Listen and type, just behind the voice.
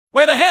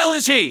Where the hell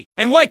is he?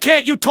 And why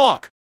can't you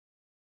talk?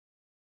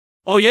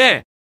 Oh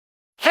yeah.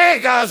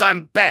 Hey guys,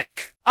 I'm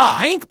back. Ah,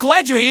 Hank,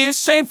 glad you're here.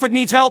 Sanford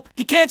needs help.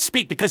 He can't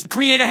speak because the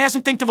creator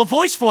hasn't think of a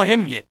voice for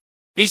him yet.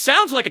 He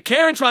sounds like a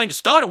Karen trying to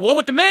start a war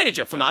with the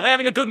manager for not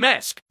having a good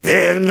mask.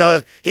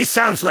 And, he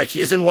sounds like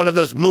he's in one of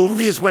those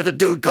movies where the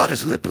dude got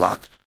his lip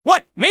locked.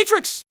 What?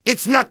 Matrix?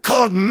 It's not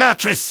called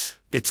Mattress.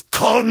 It's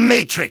called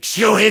Matrix,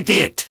 you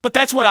idiot. But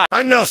that's what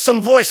I know some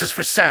voices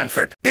for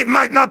Sanford. It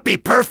might not be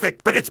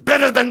perfect, but it's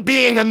better than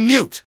being a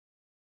mute.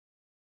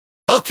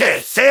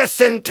 Okay, say a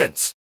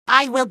sentence.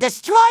 I will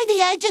destroy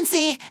the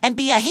agency and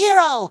be a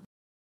hero.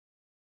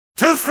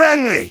 Too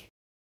friendly.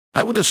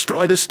 I will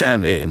destroy the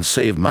Stanley and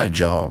save my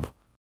job.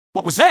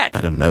 What was that?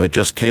 I don't know, it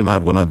just came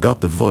out when I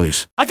got the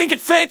voice. I think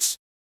it fits.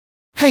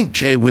 Hank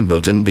J.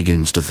 Wimbledon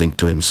begins to think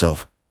to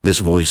himself, this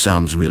voice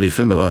sounds really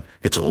familiar.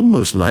 It's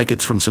almost like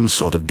it's from some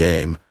sort of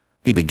game.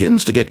 He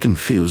begins to get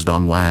confused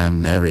on why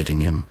I'm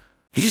narrating him.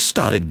 He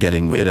started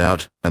getting weirded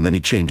out, and then he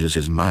changes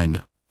his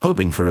mind,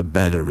 hoping for a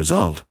better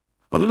result.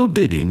 But little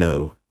did he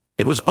know,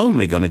 it was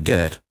only gonna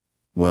get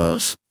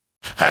worse.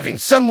 Having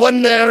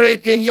someone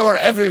narrating your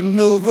every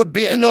move would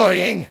be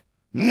annoying.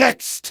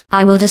 Next.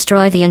 I will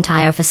destroy the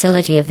entire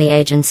facility of the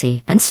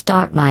agency and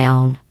start my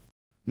own.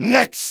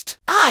 Next.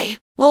 I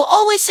will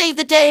always save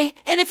the day,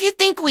 and if you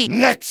think we...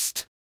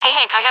 Next. Hey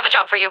Hank, I have a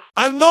job for you.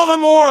 Another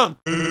moron.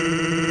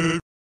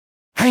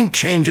 Hank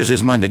changes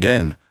his mind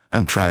again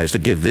and tries to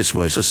give this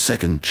voice a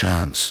second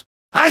chance.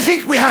 I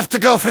think we have to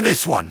go for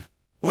this one.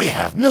 We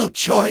have no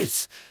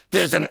choice.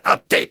 There's an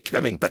update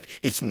coming, but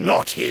it's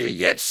not here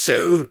yet,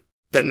 so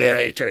the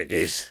narrator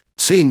is.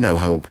 Seeing no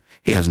hope,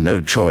 he has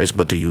no choice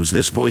but to use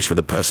this voice for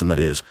the person that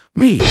is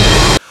me.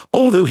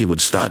 Although he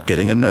would start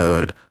getting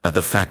annoyed at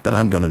the fact that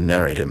I'm gonna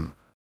narrate him.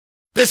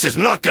 This is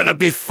not gonna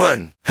be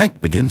fun.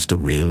 Hank begins to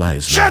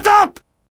realize Shut up!